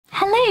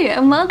Hello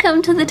and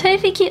welcome to the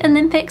Tofu Cute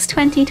Olympics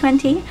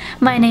 2020.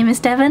 My name is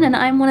Devon and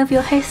I'm one of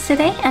your hosts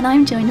today, and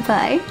I'm joined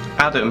by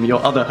Adam,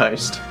 your other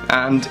host.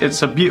 And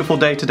it's a beautiful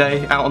day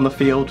today out on the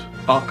field.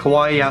 Our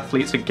Kawaii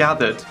athletes are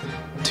gathered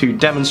to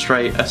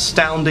demonstrate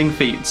astounding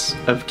feats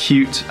of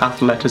cute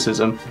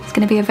athleticism. It's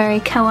going to be a very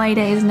kawaii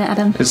day, isn't it,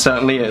 Adam? It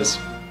certainly is.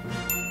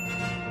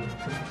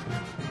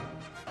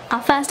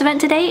 Our first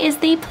event today is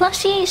the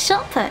Plushie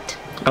shot put.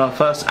 And our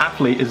first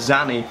athlete is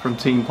Zanny from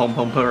Team Pom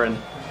Pom Purin.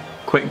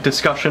 Quick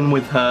discussion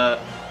with her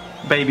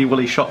baby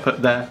woolly shot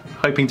put there,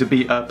 hoping to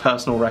beat her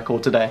personal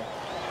record today.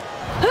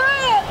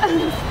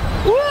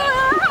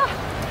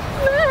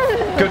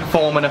 Good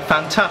form and a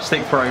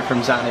fantastic throw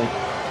from Zanny.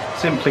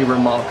 Simply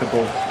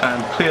remarkable,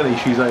 and clearly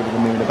she's over the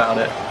moon about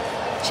it.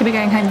 She'll be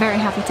going home very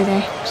happy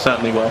today.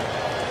 Certainly will.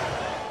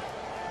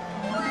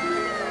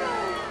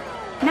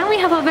 Now we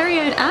have our very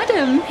own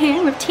Adam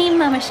here with Team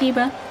Mama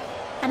Shiba.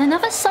 And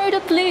another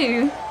soda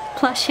blue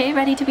plushie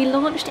ready to be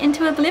launched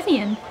into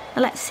oblivion.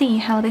 Let's see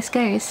how this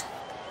goes.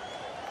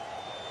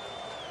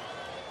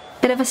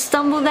 Bit of a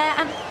stumble there,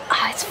 and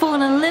it's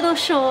fallen a little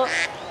short.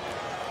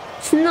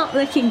 It's not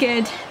looking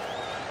good.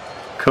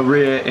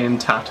 Career in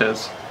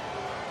tatters.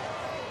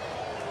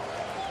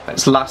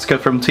 It's Laska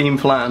from Team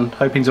Flan,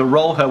 hoping to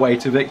roll her way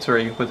to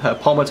victory with her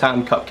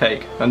Pomertan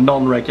cupcake, a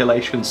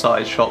non-regulation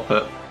size shot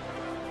put.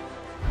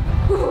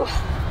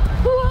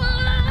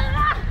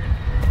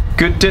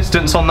 Good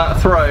distance on that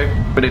throw,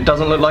 but it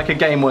doesn't look like a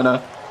game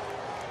winner.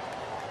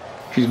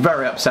 She's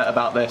very upset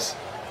about this.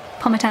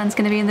 Pomertan's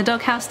going to be in the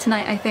doghouse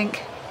tonight, I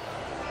think.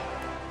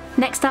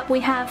 Next up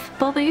we have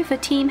Bobu for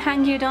Team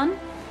Hangyudon,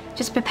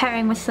 just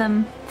preparing with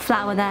some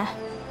flour there.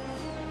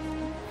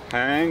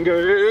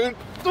 Hangyudon!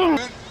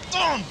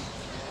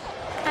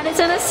 And it's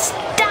an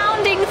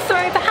astounding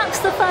throw, perhaps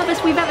the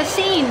furthest we've ever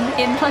seen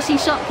in plushie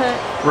shot put.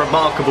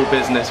 Remarkable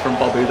business from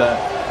Bobu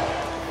there.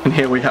 And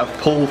here we have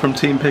Paul from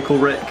Team Pickle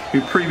Rick, who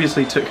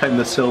previously took home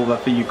the silver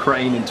for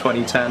Ukraine in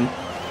 2010.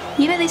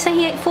 You know, they say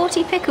he ate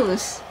 40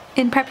 pickles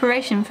in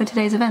preparation for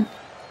today's event.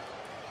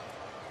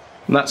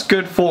 And that's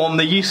good form.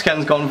 The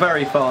Yusken's gone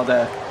very far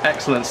there.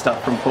 Excellent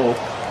stuff from Paul.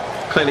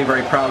 Clearly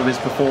very proud of his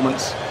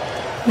performance.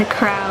 The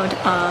crowd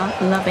are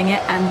loving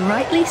it, and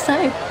rightly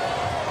so.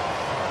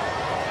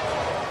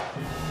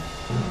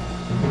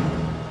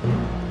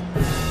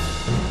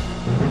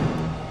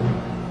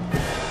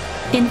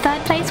 In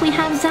third place we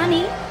have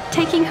Zanny,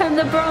 taking home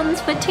the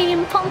bronze for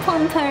Team Pom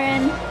Pom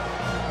Purin.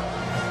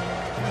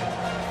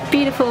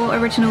 Beautiful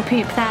original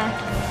poop there.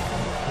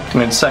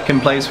 And in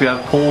second place we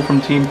have Paul from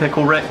Team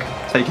Pickle Rick,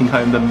 taking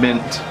home the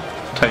mint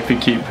Tofu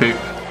Cute poop.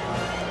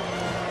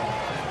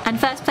 And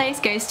first place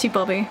goes to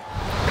Bobu.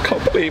 I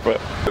can't believe it.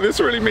 This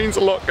really means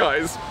a lot,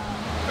 guys.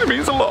 It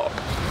means a lot.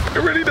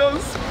 It really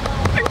does.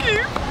 Thank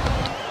you.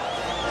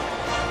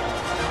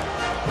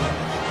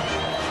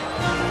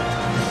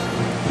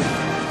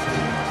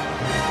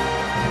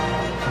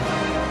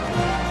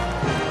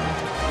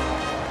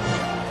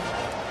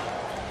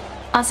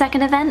 Our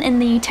second event in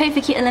the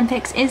Tofu Cute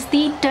Olympics is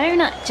the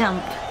donut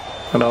jump.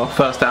 And our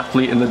first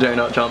athlete in the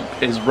donut jump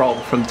is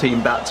Rob from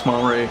Team Bats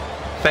Maru,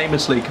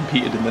 famously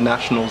competed in the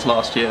Nationals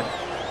last year.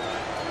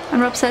 And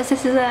Rob says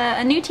this is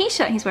a new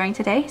t-shirt he's wearing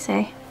today,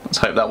 so... Let's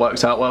hope that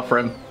works out well for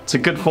him. It's a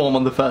good form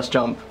on the first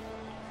jump.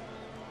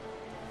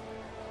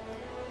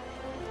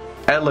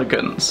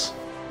 Elegance.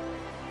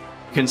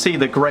 You can see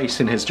the grace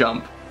in his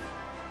jump.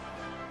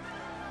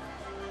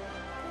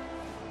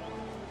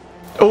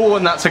 Oh,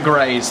 and that's a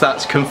graze.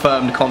 That's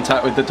confirmed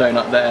contact with the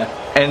donut there,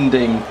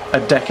 ending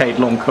a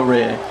decade-long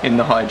career in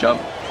the high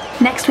jump.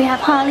 Next we have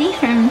Harley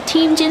from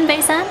Team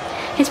Jinbei-san.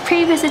 His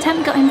previous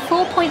attempt got him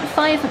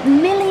 4.5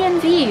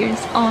 million views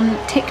on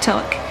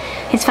TikTok.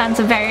 His fans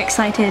are very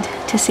excited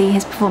to see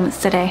his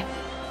performance today.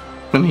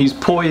 And he's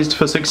poised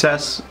for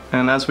success,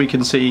 and as we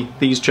can see,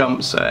 these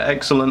jumps are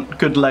excellent,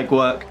 good leg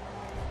work.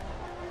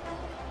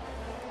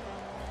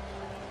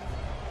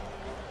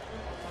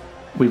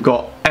 We've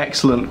got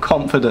excellent,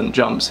 confident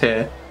jumps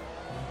here.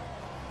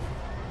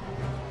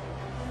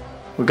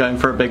 We're going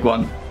for a big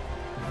one.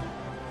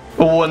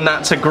 Oh, and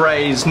that's a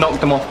graze, knocked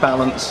them off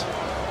balance.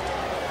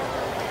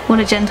 What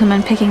a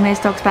gentleman, picking those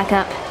dogs back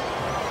up.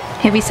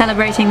 He'll be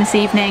celebrating this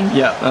evening.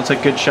 Yeah, that's a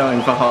good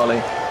showing for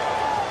Harley.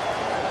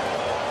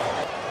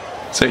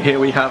 So here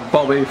we have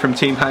Bobby from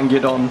Team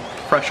Hangyudon,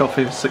 fresh off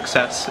his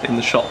success in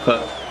the shot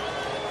put.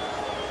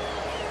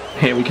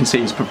 Here we can see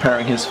he's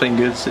preparing his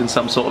fingers in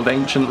some sort of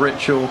ancient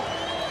ritual.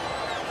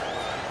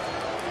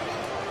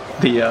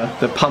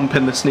 The pump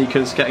in the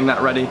sneakers, getting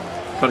that ready.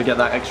 Got to get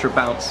that extra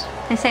bounce.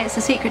 They say it's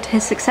the secret to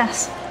his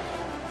success.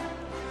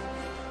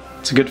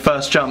 It's a good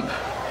first jump.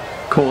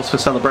 Cause for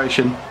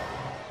celebration.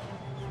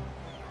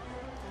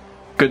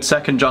 Good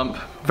second jump.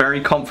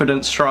 Very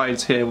confident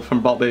strides here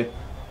from Bobby.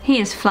 He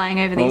is flying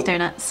over these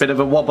donuts. Bit of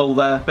a wobble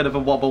there, bit of a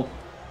wobble.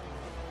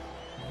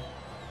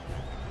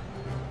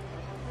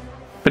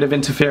 Bit of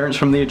interference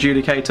from the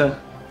adjudicator.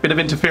 Bit of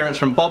interference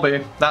from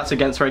Bobby. That's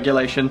against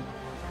regulation.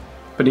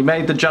 But he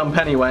made the jump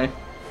anyway.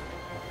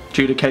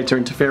 Adjudicator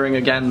interfering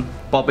again.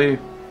 Bobby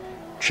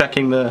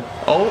checking the...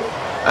 Oh!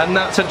 And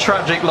that's a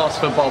tragic loss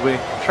for Bobby.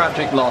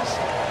 Tragic loss.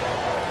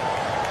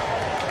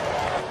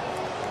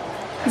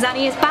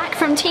 Zanny is back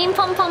from Team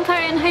Pom Pom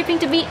Poem, hoping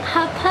to beat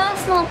her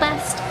personal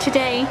best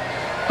today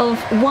of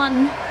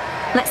 1.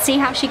 Let's see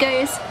how she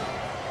goes.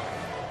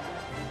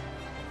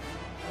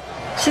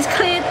 She's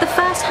cleared the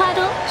first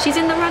hurdle. She's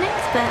in the runnings,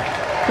 but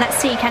let's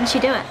see, can she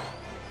do it?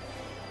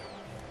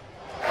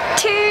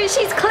 2,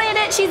 she's cleared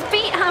it. She's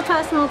beat her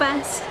personal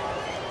best.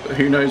 But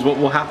who knows what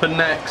will happen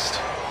next?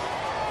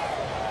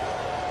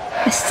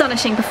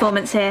 Astonishing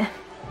performance here.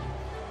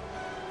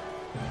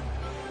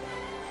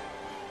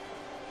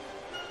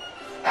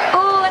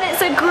 Oh, and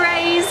it's a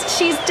graze.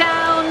 She's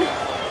down.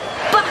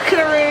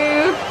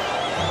 Buckaroo.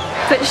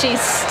 But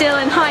she's still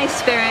in high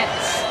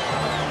spirits,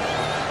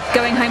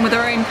 going home with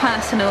her own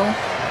personal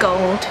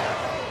gold.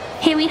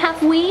 Here we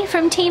have Wee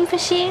from Team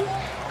Plushie.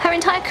 Her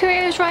entire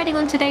career is riding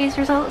on today's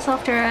results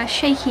after a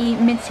shaky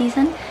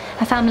mid-season.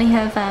 Her family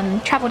have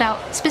travelled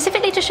out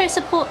specifically to show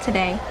support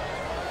today.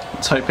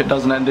 Let's hope it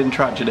doesn't end in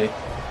tragedy.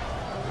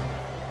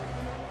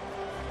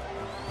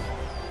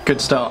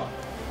 Good start.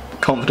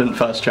 Confident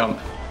first jump.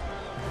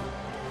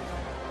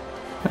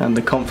 And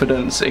the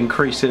confidence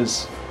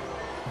increases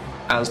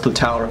as the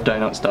Tower of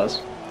Donuts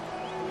does.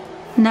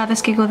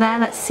 Nervous giggle there,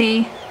 let's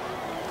see.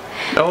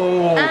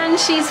 Oh! And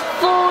she's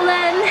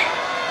fallen!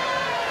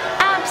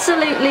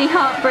 Absolutely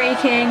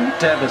heartbreaking.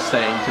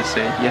 Devastating to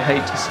see. You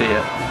hate to see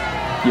it.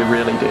 You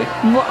really do.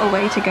 What a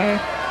way to go.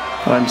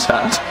 I'm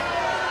sad.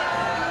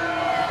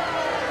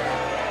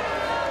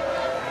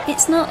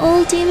 It's not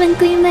all doom and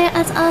gloom though,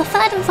 as our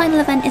third and final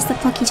event is the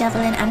Pocky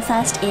Javelin, and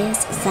first is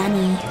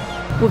Zanny.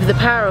 With the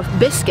power of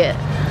biscuit,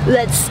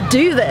 let's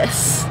do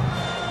this!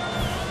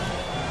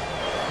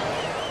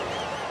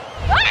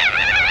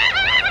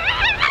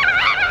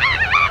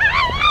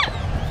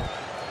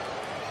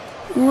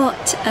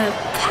 What a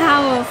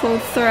powerful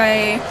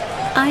throw.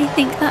 I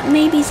think that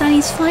may be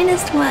Zanny's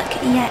finest work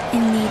yet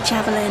in the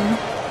Javelin.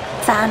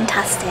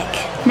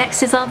 Fantastic.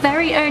 Next is our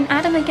very own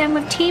Adam again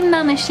with Team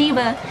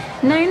Mamashiba,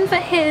 known for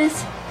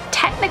his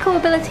technical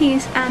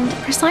abilities and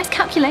precise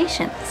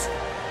calculations.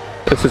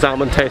 This is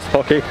almond taste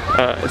Pocky.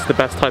 It's the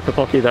best type of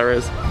Pocky there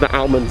is. The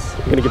almonds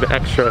are going to give it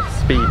extra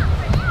speed.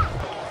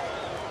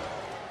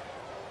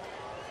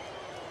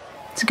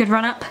 It's a good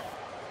run up.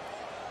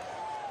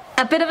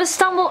 A bit of a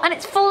stumble, and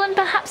it's fallen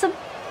perhaps a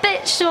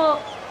bit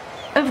short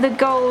of the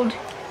gold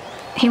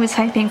he was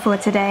hoping for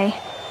today.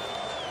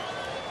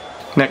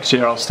 Next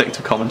year I'll stick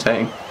to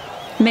commentating.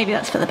 Maybe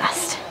that's for the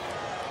best.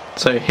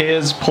 So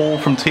here's Paul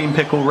from Team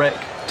Pickle Rick.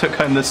 Took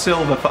home the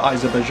silver for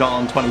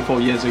Azerbaijan 24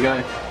 years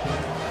ago.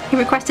 He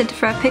requested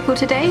for a pickle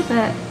today,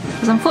 but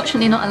was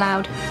unfortunately not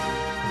allowed.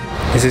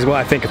 This is what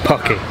I think of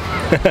Pocky.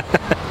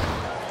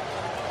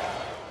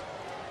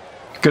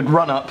 Good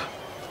run up.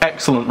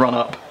 Excellent run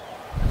up.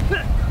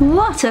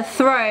 What a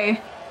throw!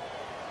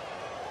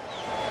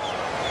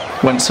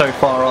 Went so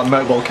far our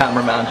mobile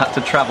cameraman had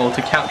to travel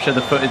to capture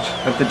the footage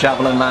of the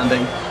Javelin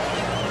landing.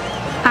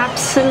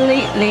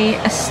 Absolutely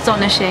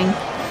astonishing.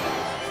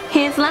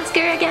 Here's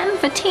Lasker again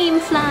for Team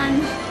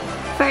Flan,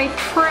 very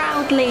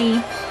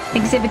proudly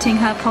exhibiting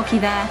her Pocky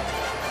there.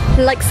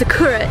 Like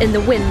Sakura in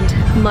the wind,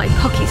 my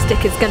Pocky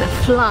stick is gonna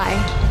fly.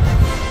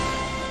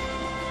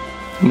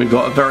 We've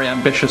got a very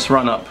ambitious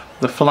run up.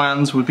 The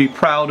Flans would be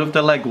proud of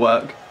the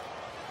legwork.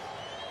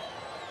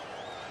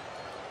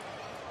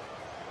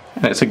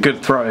 And it's a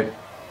good throw,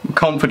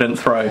 confident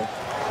throw.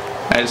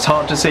 And it's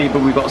hard to see,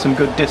 but we've got some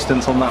good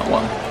distance on that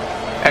one.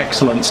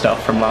 Excellent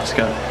stuff from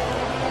Lasker.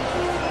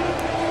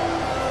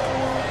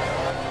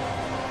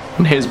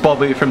 And here's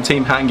Bobby from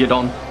Team Hang It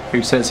On,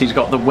 who says he's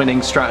got the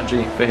winning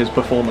strategy for his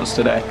performance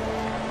today.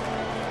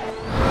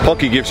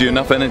 Pocky gives you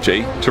enough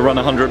energy to run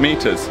 100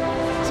 meters,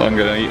 so I'm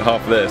going to eat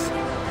half of this.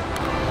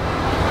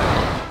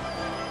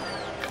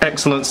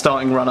 Excellent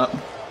starting run up.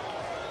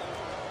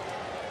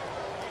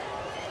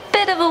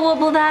 Bit of a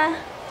wobble there.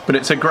 But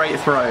it's a great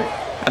throw,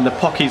 and the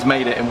Pocky's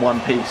made it in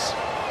one piece.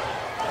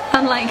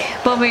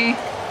 Unlike Bobby,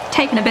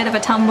 taking a bit of a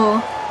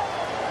tumble.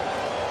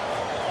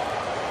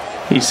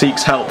 He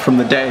seeks help from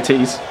the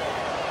deities.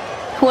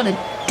 What a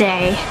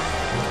day.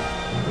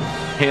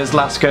 Here's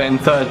Lasker in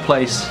third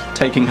place,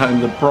 taking home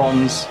the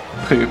bronze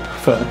poop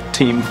for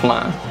Team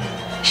Flan.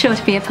 Sure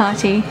to be a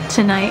party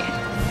tonight.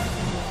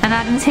 And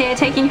Adam's here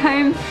taking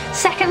home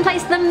second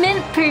place, the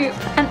mint poop.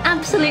 An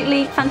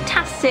absolutely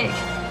fantastic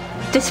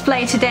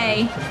display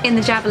today in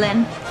the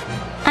Javelin.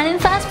 And in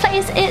first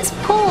place it's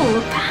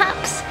Paul,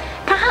 perhaps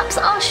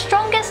our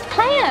strongest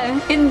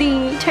player in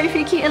the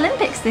Tofu Cute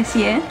Olympics this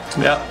year.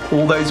 Yeah,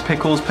 all those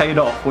pickles paid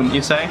off, wouldn't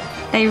you say?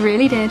 They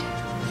really did.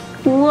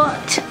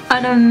 What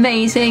an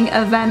amazing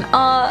event.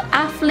 Our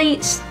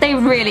athletes, they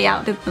really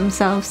outdid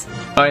themselves.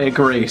 I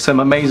agree, some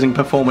amazing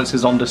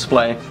performances on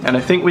display, and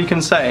I think we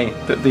can say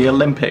that the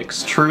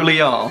Olympics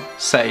truly are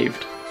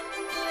saved.